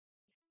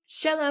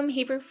Shalom,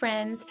 Hebrew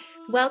friends.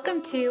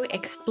 Welcome to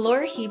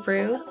Explore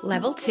Hebrew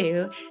Level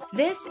 2.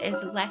 This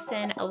is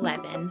Lesson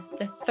 11,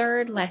 the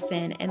third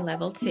lesson in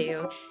Level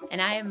 2,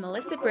 and I am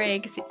Melissa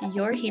Briggs,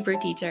 your Hebrew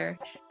teacher.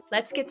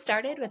 Let's get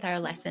started with our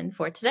lesson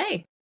for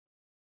today.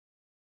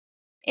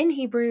 In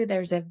Hebrew,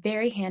 there's a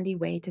very handy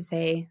way to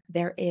say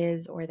there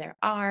is or there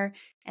are,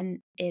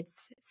 and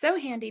it's so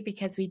handy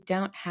because we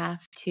don't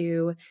have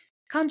to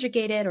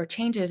conjugate it or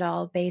change it at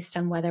all based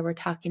on whether we're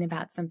talking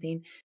about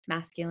something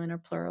masculine or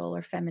plural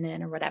or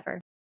feminine or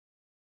whatever.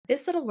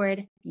 This little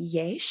word,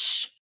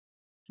 yesh,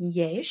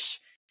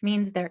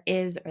 means there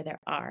is or there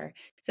are.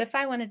 So if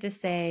I wanted to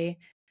say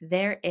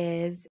there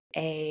is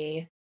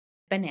a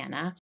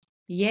banana,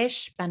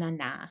 yesh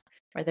banana,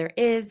 or there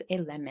is a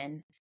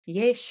lemon,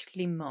 yesh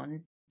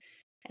limon.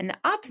 And the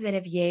opposite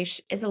of yesh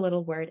is a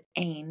little word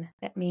ein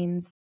that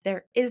means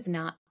there is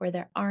not or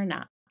there are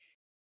not.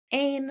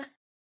 Ein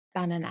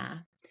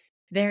banana.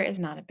 There is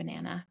not a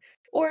banana.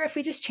 Or if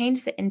we just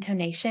change the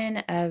intonation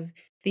of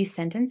these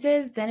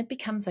sentences, then it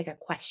becomes like a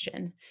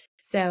question.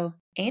 So,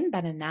 ein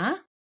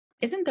banana,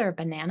 isn't there a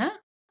banana?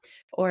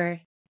 Or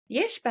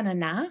yesh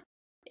banana,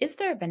 is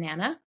there a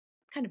banana?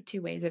 Kind of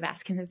two ways of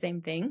asking the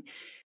same thing.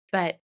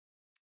 But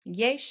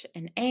yesh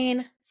and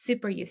ein,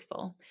 super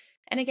useful.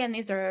 And again,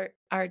 these are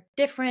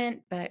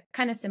different, but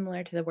kind of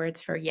similar to the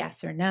words for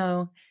yes or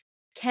no.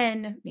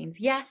 Ken means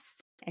yes,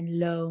 and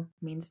lo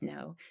means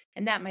no.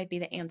 And that might be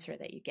the answer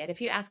that you get. If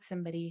you ask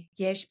somebody,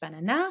 yesh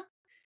banana,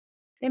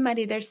 they might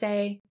either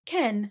say,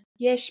 ken,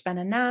 yesh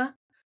banana,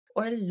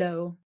 or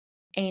lo,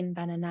 ein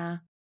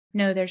banana.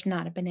 No, there's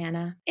not a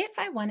banana. If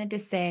I wanted to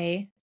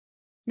say,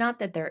 not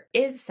that there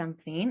is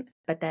something,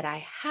 but that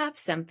I have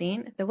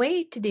something, the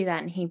way to do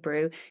that in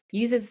Hebrew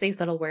uses these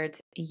little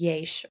words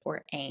yesh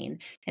or ein,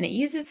 and it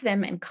uses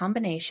them in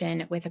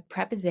combination with a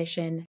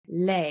preposition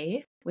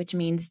le, which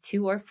means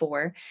to or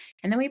for,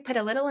 and then we put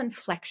a little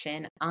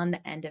inflection on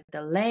the end of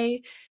the le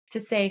to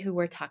say who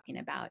we're talking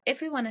about.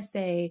 If we want to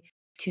say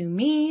to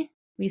me,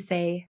 we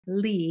say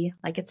li,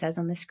 like it says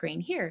on the screen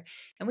here.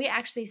 And we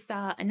actually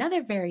saw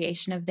another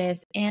variation of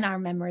this in our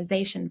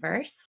memorization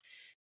verse.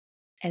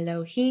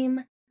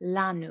 Elohim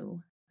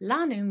lanu.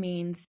 Lanu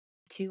means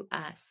to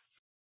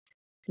us.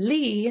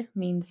 Li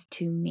means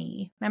to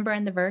me. Remember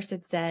in the verse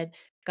it said,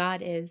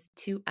 God is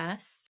to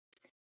us.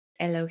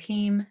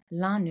 Elohim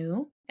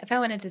lanu. If I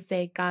wanted to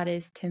say God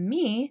is to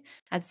me,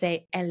 I'd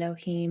say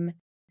Elohim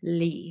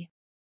li.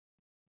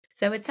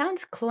 So it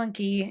sounds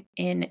clunky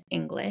in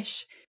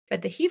English,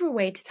 but the Hebrew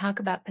way to talk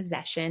about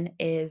possession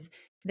is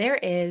there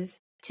is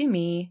to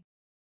me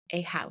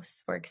a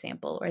house, for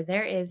example, or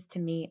there is to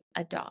me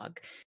a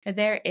dog, or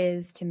there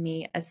is to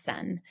me a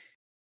son.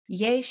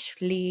 Yesh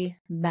li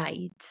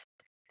bait.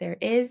 There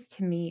is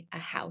to me a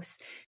house.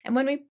 And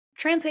when we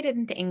translate it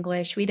into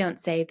English, we don't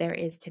say there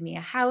is to me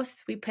a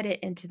house. We put it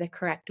into the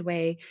correct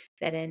way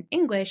that in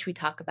English we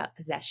talk about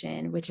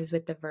possession, which is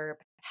with the verb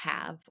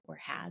have or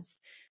has.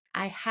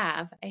 I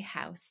have a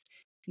house.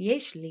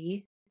 Yesh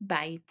li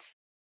bait.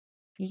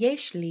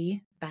 Yesh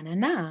li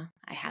banana.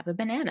 I have a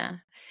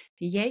banana.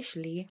 Yesh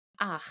li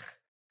ach.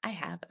 I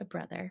have a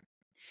brother.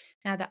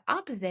 Now, the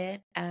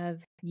opposite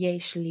of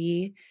yesh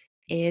li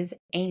is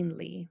ein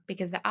li,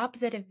 because the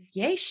opposite of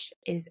yesh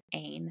is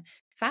ein.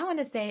 If I want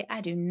to say I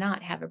do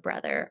not have a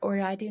brother,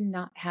 or I do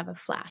not have a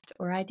flat,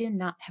 or I do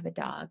not have a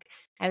dog,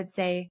 I would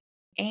say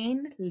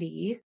ein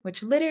li,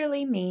 which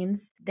literally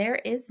means there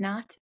is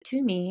not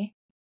to me,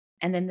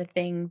 and then the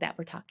thing that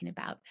we're talking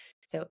about.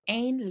 So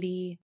ein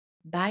li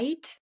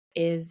bait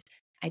is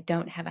I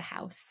don't have a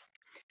house.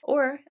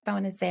 Or if I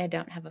want to say I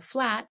don't have a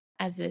flat,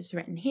 as is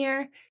written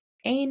here,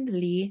 ein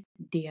li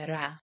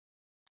dira.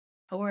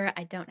 Or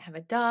I don't have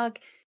a dog,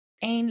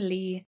 ein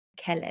li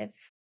kelev.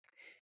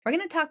 We're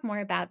going to talk more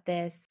about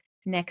this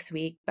next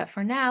week, but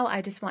for now,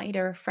 I just want you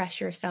to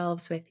refresh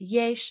yourselves with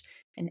yesh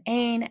and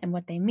ein and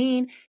what they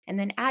mean, and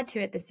then add to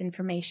it this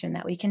information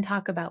that we can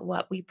talk about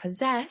what we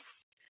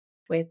possess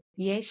with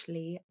yesh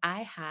li,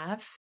 I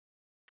have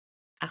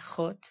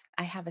achot,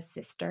 I have a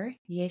sister,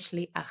 yesh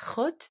li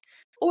achot,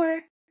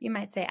 or you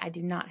might say I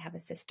do not have a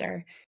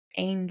sister,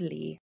 ein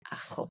li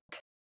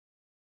achot.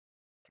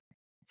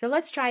 So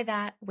let's try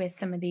that with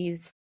some of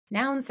these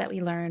nouns that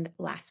we learned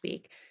last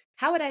week.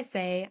 How would I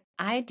say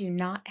I do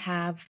not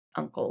have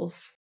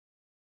uncles?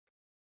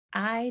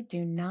 I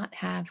do not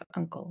have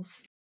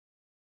uncles.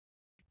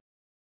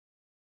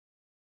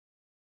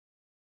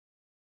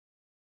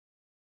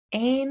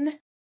 Ein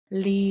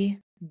li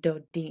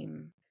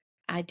dodim.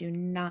 I do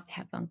not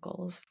have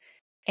uncles.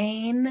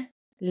 Ein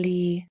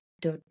li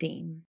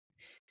dodim.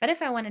 But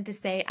if I wanted to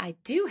say I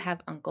do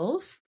have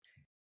uncles,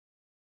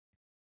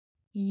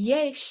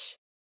 yesh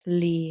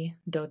li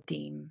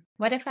dodim.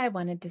 What if I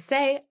wanted to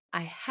say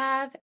I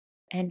have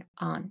an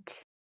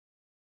aunt?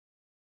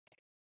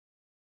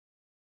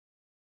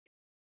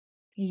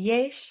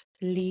 Yesh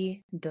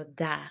li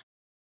doda.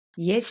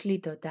 Yesh li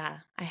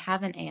doda. I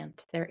have an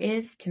aunt. There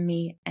is to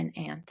me an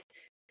aunt.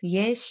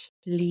 Yesh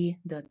li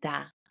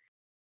doda.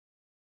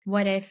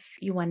 What if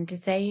you wanted to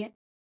say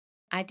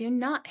I do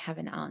not have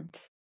an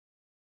aunt?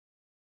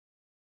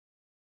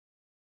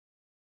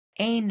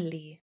 Ein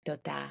li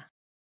doda.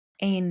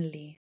 Ein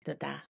li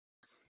doda.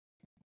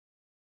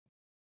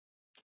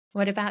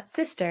 What about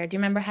sister? Do you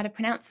remember how to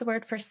pronounce the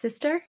word for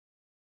sister?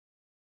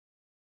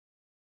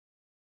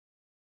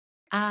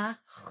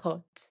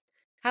 Achot.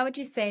 How would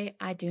you say,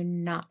 I do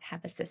not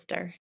have a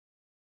sister?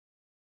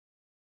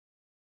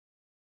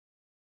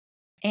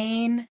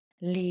 Ein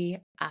li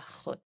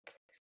achot.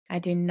 I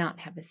do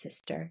not have a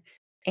sister.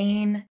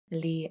 Ein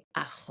li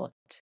achot.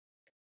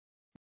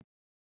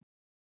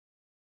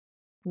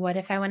 What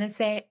if I want to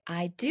say,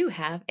 I do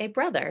have a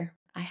brother?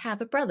 I have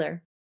a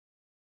brother.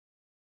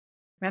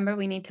 Remember,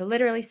 we need to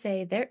literally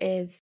say, there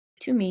is,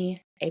 to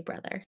me, a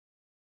brother.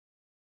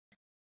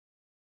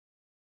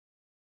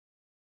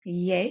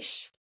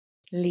 Yesh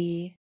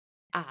li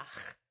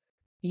ach.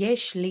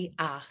 Yesh li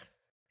ach.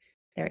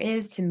 There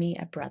is to me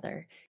a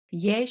brother.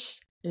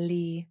 Yesh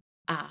li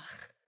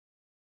ach.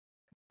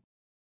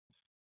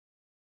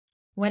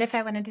 What if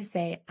I wanted to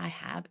say, I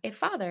have a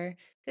father?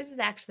 This is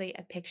actually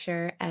a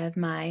picture of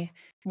my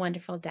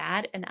wonderful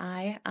dad and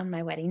I on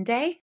my wedding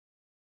day.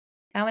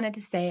 I wanted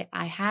to say,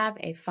 I have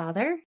a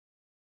father.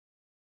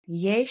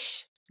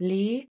 Yesh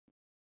li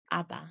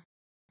Abba.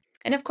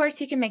 And of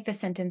course, you can make the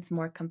sentence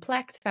more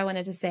complex. If I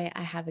wanted to say,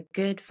 I have a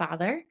good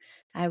father,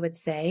 I would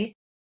say,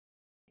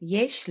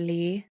 Yesh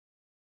li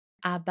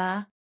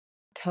Abba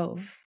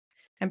tov.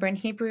 Remember, in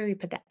Hebrew, we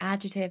put the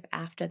adjective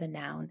after the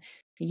noun.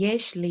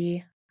 Yesh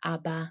li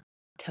Abba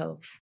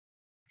tov.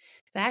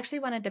 So I actually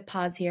wanted to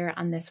pause here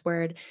on this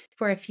word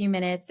for a few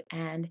minutes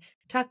and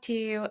talk to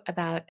you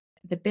about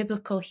the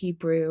biblical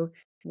Hebrew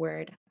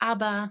word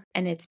Abba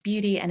and its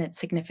beauty and its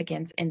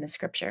significance in the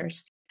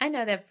scriptures. I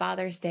know that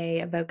Father's Day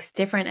evokes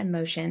different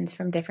emotions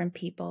from different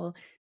people.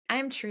 I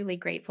am truly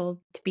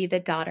grateful to be the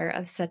daughter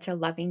of such a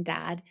loving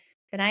dad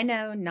that I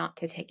know not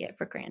to take it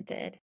for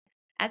granted.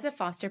 As a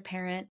foster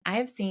parent, I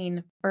have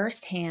seen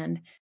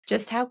firsthand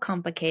just how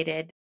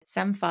complicated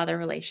some father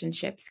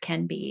relationships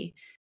can be.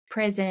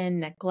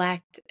 Prison,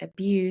 neglect,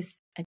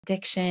 abuse,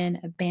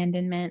 addiction,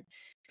 abandonment,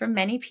 for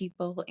many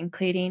people,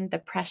 including the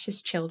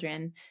precious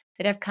children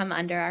that have come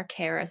under our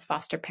care as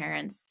foster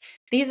parents.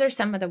 These are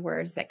some of the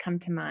words that come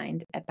to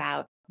mind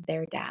about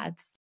their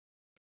dads.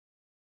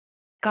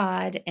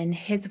 God, in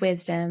His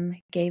wisdom,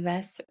 gave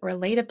us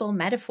relatable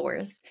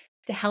metaphors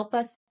to help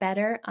us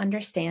better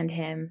understand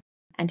Him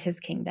and His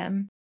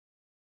kingdom.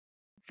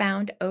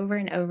 Found over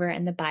and over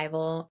in the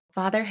Bible,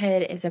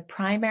 fatherhood is a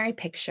primary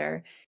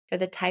picture for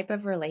the type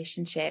of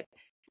relationship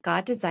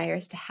God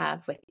desires to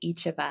have with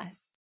each of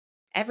us.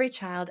 Every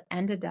child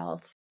and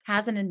adult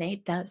has an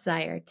innate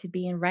desire to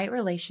be in right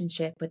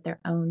relationship with their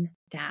own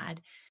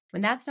dad.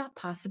 When that's not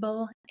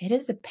possible, it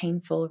is a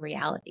painful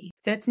reality.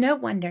 So it's no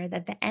wonder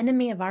that the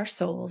enemy of our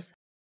souls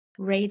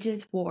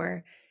rages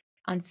war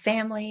on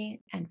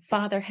family and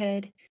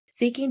fatherhood,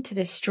 seeking to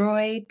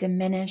destroy,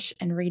 diminish,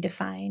 and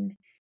redefine.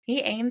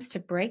 He aims to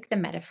break the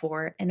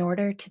metaphor in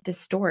order to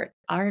distort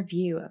our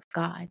view of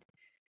God.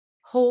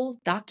 Whole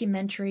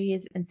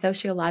documentaries and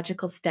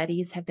sociological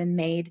studies have been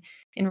made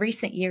in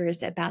recent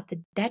years about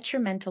the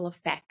detrimental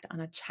effect on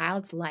a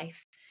child's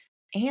life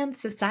and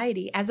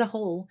society as a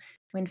whole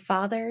when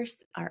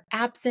fathers are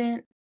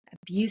absent,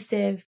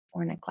 abusive,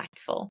 or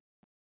neglectful.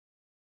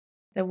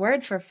 The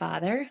word for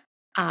father,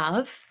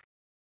 av,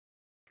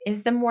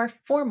 is the more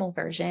formal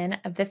version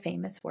of the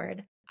famous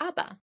word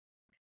Abba.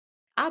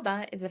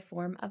 Abba is a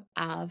form of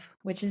Av,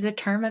 which is a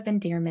term of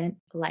endearment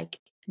like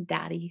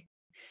daddy.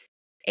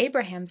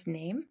 Abraham's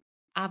name,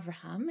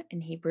 Avraham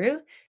in Hebrew,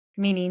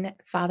 meaning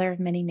father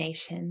of many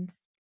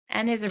nations,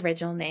 and his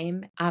original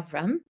name,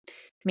 Avram,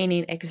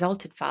 meaning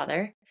exalted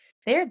father,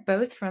 they are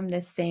both from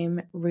this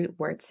same root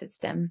word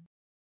system.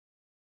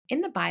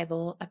 In the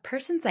Bible, a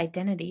person's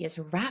identity is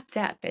wrapped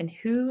up in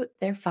who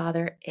their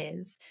father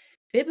is.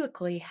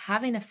 Biblically,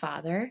 having a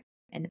father,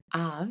 an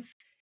Av,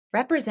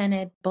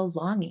 represented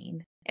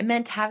belonging. It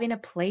meant having a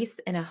place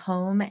in a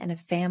home and a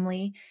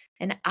family.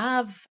 And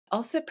Av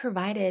also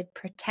provided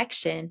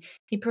protection.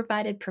 He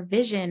provided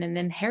provision and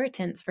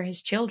inheritance for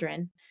his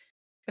children.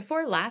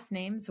 Before last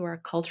names were a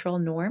cultural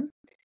norm,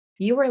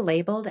 you were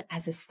labeled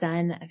as a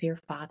son of your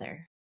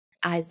father.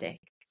 Isaac,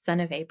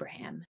 son of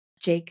Abraham.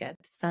 Jacob,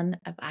 son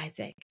of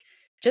Isaac.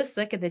 Just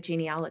look at the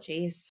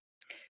genealogies.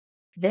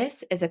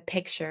 This is a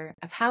picture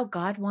of how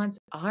God wants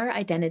our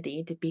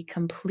identity to be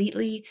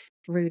completely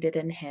rooted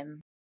in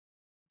Him.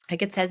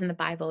 Like it says in the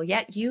Bible,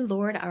 yet you,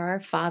 Lord, are our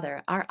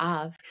Father, our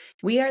Av.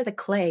 We are the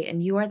clay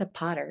and you are the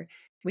potter.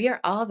 We are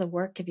all the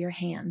work of your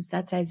hands.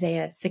 That's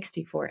Isaiah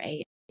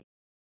 64:8.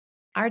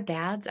 Our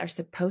dads are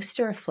supposed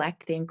to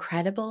reflect the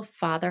incredible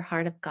father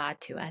heart of God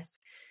to us,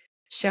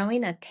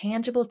 showing a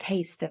tangible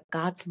taste of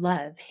God's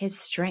love, His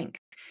strength,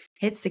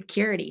 His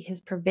security, His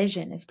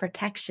provision, His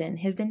protection,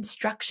 His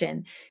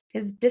instruction,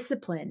 His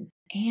discipline,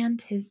 and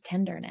His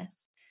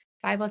tenderness.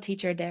 Bible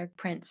teacher Derek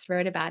Prince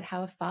wrote about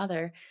how a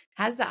father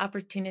has the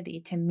opportunity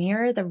to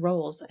mirror the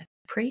roles of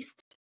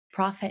priest,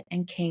 prophet,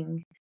 and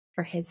king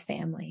for his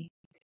family.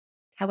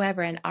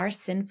 However, in our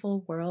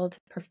sinful world,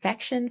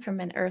 perfection from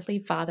an earthly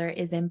father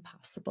is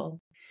impossible.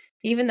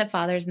 Even the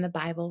fathers in the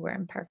Bible were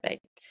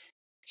imperfect.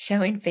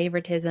 showing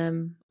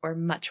favoritism, or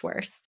much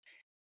worse.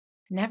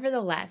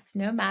 Nevertheless,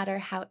 no matter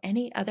how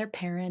any other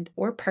parent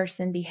or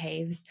person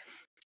behaves,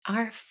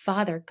 our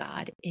Father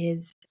God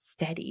is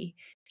steady.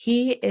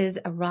 He is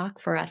a rock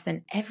for us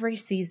in every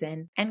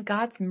season, and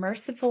God's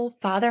merciful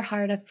Father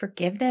heart of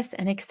forgiveness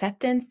and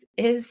acceptance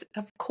is,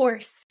 of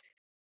course,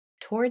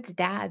 towards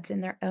dads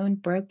in their own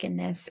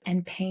brokenness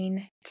and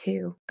pain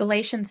too.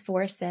 Galatians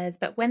 4 says,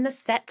 "But when the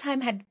set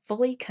time had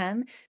fully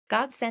come,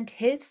 God sent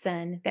his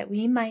Son that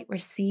we might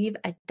receive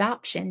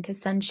adoption to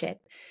sonship.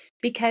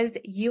 Because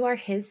you are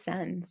his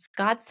sons,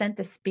 God sent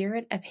the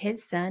Spirit of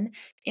his Son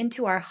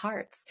into our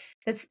hearts,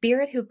 the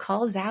Spirit who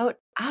calls out,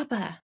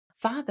 'Abba,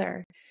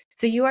 Father.'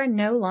 So you are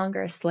no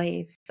longer a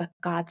slave, but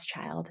God's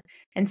child.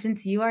 And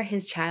since you are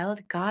his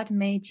child, God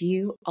made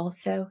you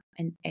also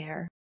an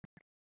heir."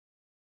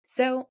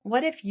 So,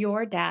 what if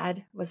your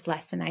dad was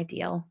less than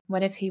ideal?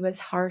 What if he was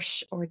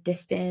harsh or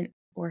distant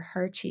or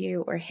hurt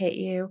you or hit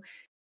you?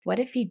 What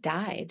if he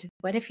died?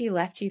 What if he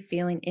left you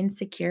feeling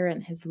insecure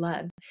in his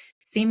love,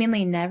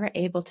 seemingly never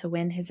able to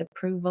win his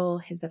approval,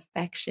 his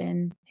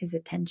affection, his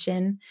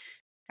attention?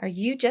 Are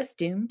you just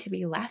doomed to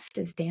be left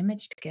as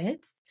damaged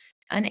goods,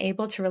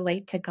 unable to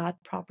relate to God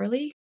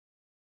properly?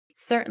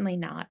 Certainly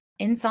not.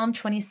 In Psalm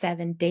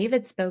 27,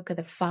 David spoke of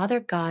the Father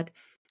God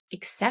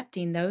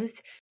accepting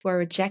those who are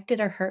rejected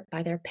or hurt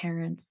by their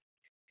parents.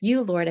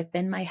 You, Lord, have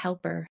been my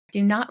helper.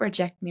 Do not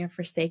reject me or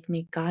forsake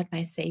me, God,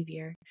 my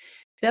Savior.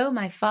 Though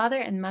my father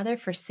and mother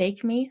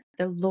forsake me,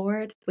 the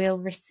Lord will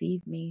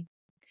receive me.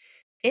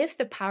 If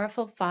the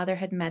powerful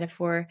fatherhood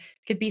metaphor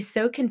could be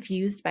so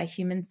confused by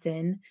human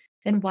sin,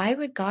 then why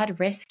would God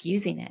risk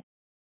using it?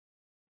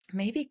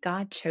 Maybe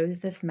God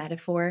chose this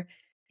metaphor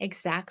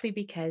exactly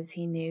because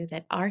he knew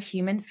that our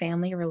human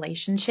family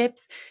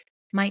relationships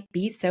might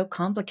be so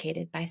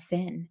complicated by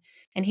sin,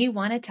 and he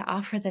wanted to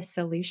offer the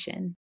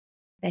solution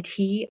that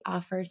he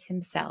offers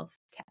himself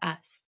to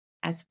us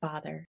as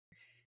Father.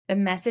 The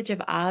message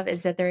of Av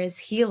is that there is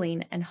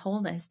healing and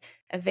wholeness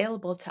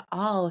available to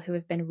all who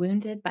have been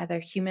wounded by their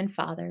human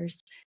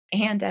fathers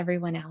and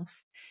everyone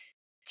else.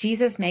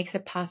 Jesus makes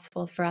it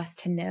possible for us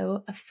to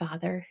know a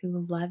Father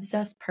who loves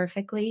us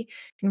perfectly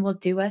and will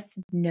do us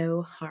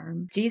no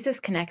harm. Jesus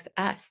connects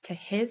us to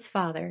his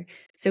Father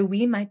so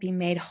we might be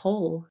made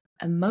whole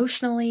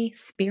emotionally,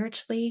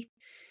 spiritually,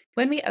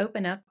 when we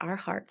open up our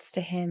hearts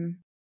to him.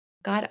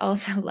 God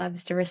also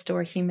loves to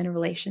restore human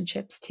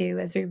relationships too,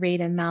 as we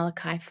read in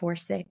Malachi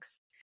 4:6.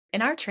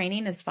 In our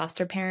training as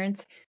foster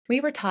parents, we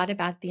were taught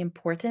about the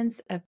importance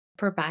of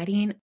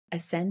providing a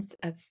sense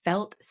of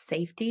felt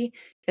safety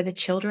for the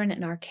children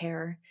in our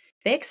care.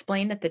 They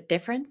explained that the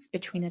difference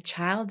between a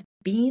child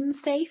being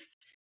safe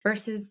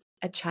versus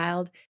a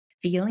child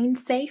feeling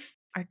safe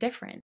are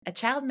different. A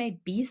child may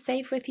be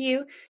safe with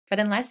you, but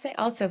unless they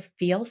also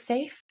feel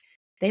safe,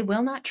 they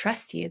will not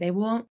trust you. They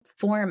won't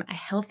form a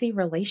healthy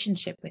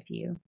relationship with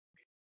you.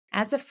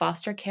 As a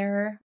foster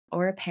carer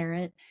or a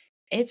parent,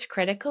 it's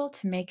critical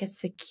to make a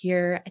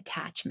secure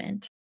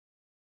attachment.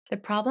 The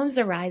problems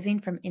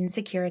arising from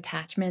insecure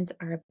attachments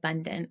are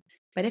abundant,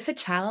 but if a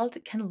child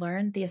can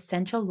learn the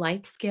essential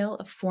life skill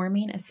of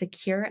forming a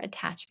secure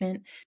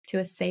attachment to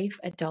a safe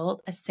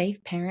adult, a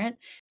safe parent,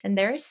 then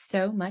there is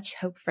so much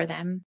hope for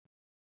them.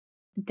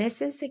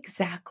 This is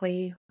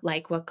exactly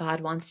like what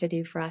God wants to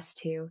do for us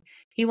too.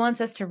 He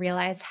wants us to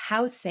realize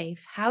how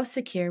safe, how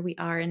secure we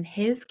are in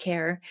his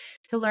care,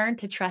 to learn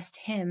to trust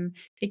him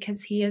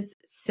because he is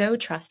so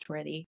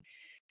trustworthy.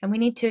 And we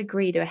need to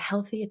agree to a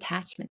healthy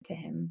attachment to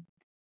him.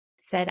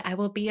 Said, "I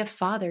will be a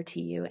father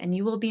to you, and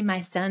you will be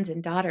my sons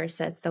and daughters,"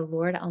 says the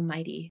Lord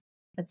Almighty.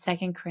 That's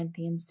 2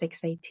 Corinthians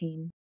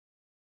 6:18.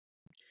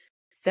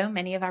 So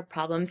many of our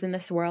problems in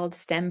this world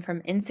stem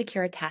from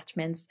insecure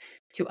attachments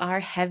to our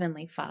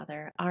Heavenly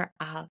Father, our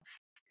Av.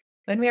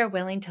 When we are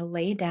willing to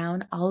lay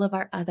down all of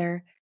our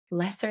other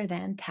lesser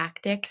than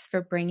tactics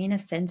for bringing a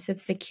sense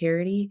of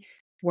security,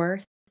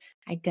 worth,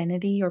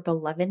 identity, or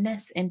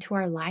belovedness into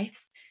our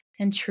lives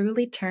and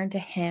truly turn to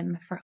Him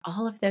for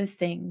all of those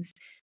things,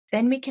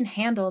 then we can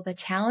handle the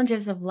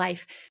challenges of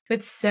life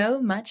with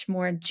so much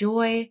more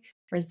joy,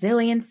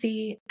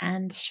 resiliency,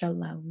 and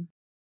shalom.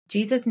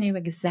 Jesus knew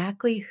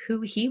exactly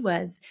who he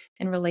was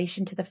in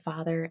relation to the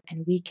Father,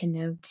 and we can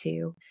know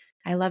too.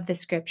 I love the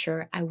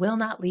scripture, "I will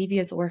not leave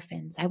you as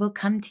orphans. I will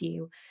come to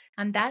you.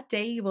 On that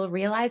day, you will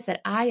realize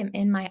that I am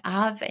in my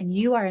Av, and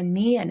you are in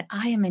me, and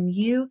I am in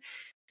you.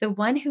 The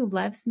one who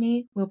loves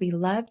me will be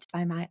loved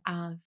by my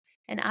Av,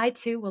 and I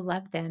too will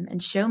love them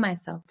and show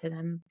myself to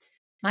them.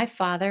 My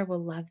Father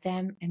will love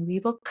them, and we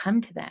will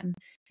come to them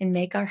and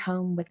make our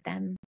home with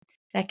them."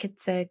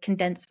 That's a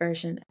condensed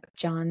version of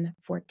John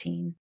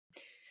 14.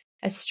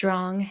 A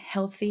strong,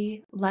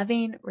 healthy,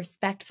 loving,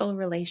 respectful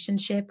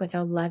relationship with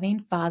a loving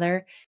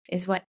Father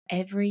is what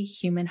every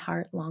human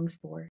heart longs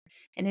for.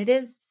 And it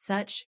is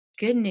such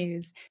good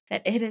news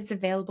that it is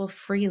available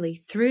freely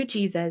through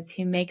Jesus,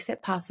 who makes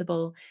it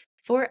possible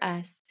for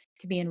us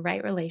to be in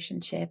right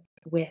relationship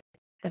with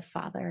the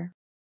Father.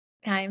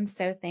 I am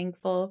so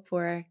thankful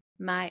for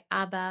my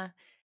Abba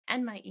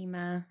and my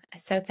Ima. I'm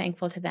so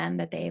thankful to them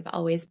that they've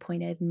always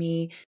pointed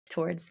me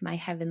towards my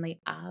heavenly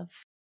Av.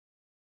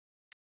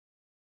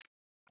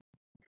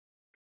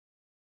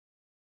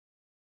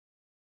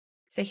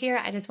 So here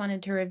I just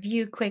wanted to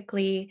review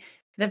quickly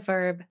the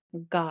verb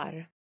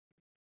gar.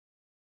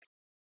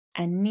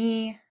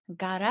 Ani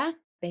gara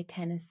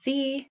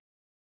betenesi,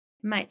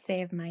 might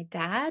say of my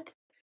dad,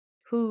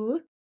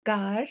 hu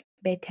gar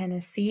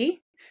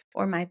betenesi,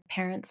 or my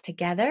parents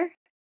together,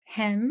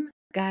 hem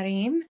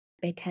garim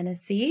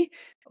betenesi,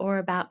 or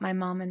about my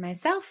mom and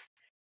myself,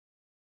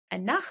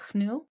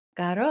 anachnu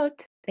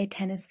garot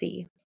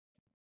betenesi.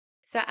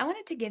 So I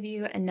wanted to give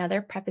you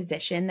another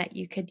preposition that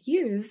you could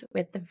use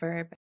with the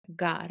verb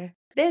gar.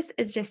 This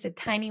is just a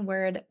tiny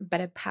word,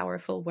 but a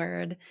powerful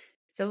word.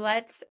 So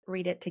let's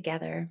read it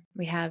together.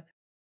 We have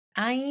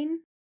ein,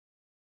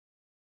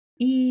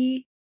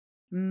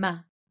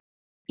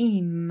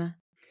 im.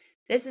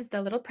 This is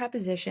the little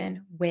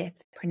preposition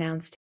with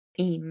pronounced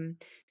im.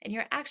 And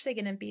you're actually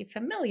going to be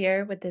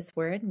familiar with this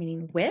word,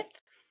 meaning with,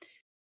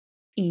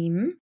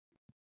 im,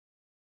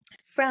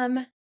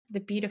 from the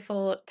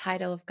beautiful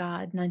title of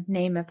God,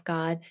 name of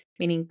God,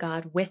 meaning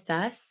God with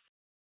us,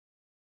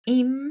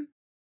 im,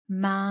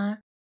 ma,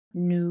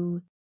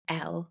 nu,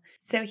 el.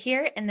 So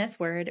here in this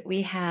word,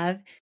 we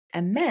have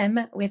a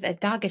mem with a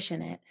dagesh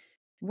in it.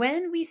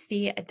 When we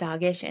see a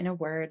dagesh in a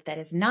word that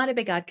is not a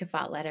begad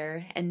kafat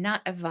letter and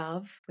not a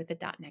vav with a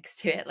dot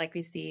next to it, like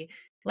we see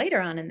later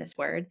on in this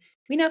word,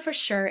 we know for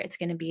sure it's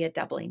going to be a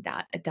doubling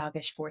dot, a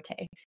dagesh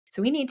forte.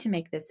 So we need to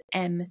make this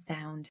M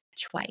sound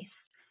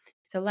twice.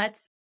 So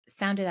let's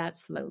sound it out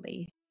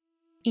slowly.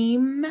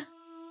 Im,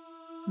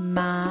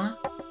 ma,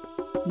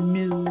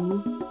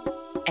 nu,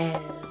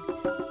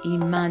 el,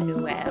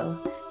 Immanuel,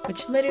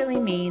 which literally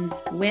means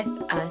with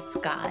us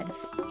God.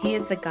 He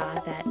is the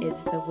God that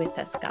is the with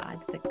us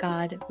God, the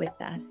God with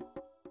us.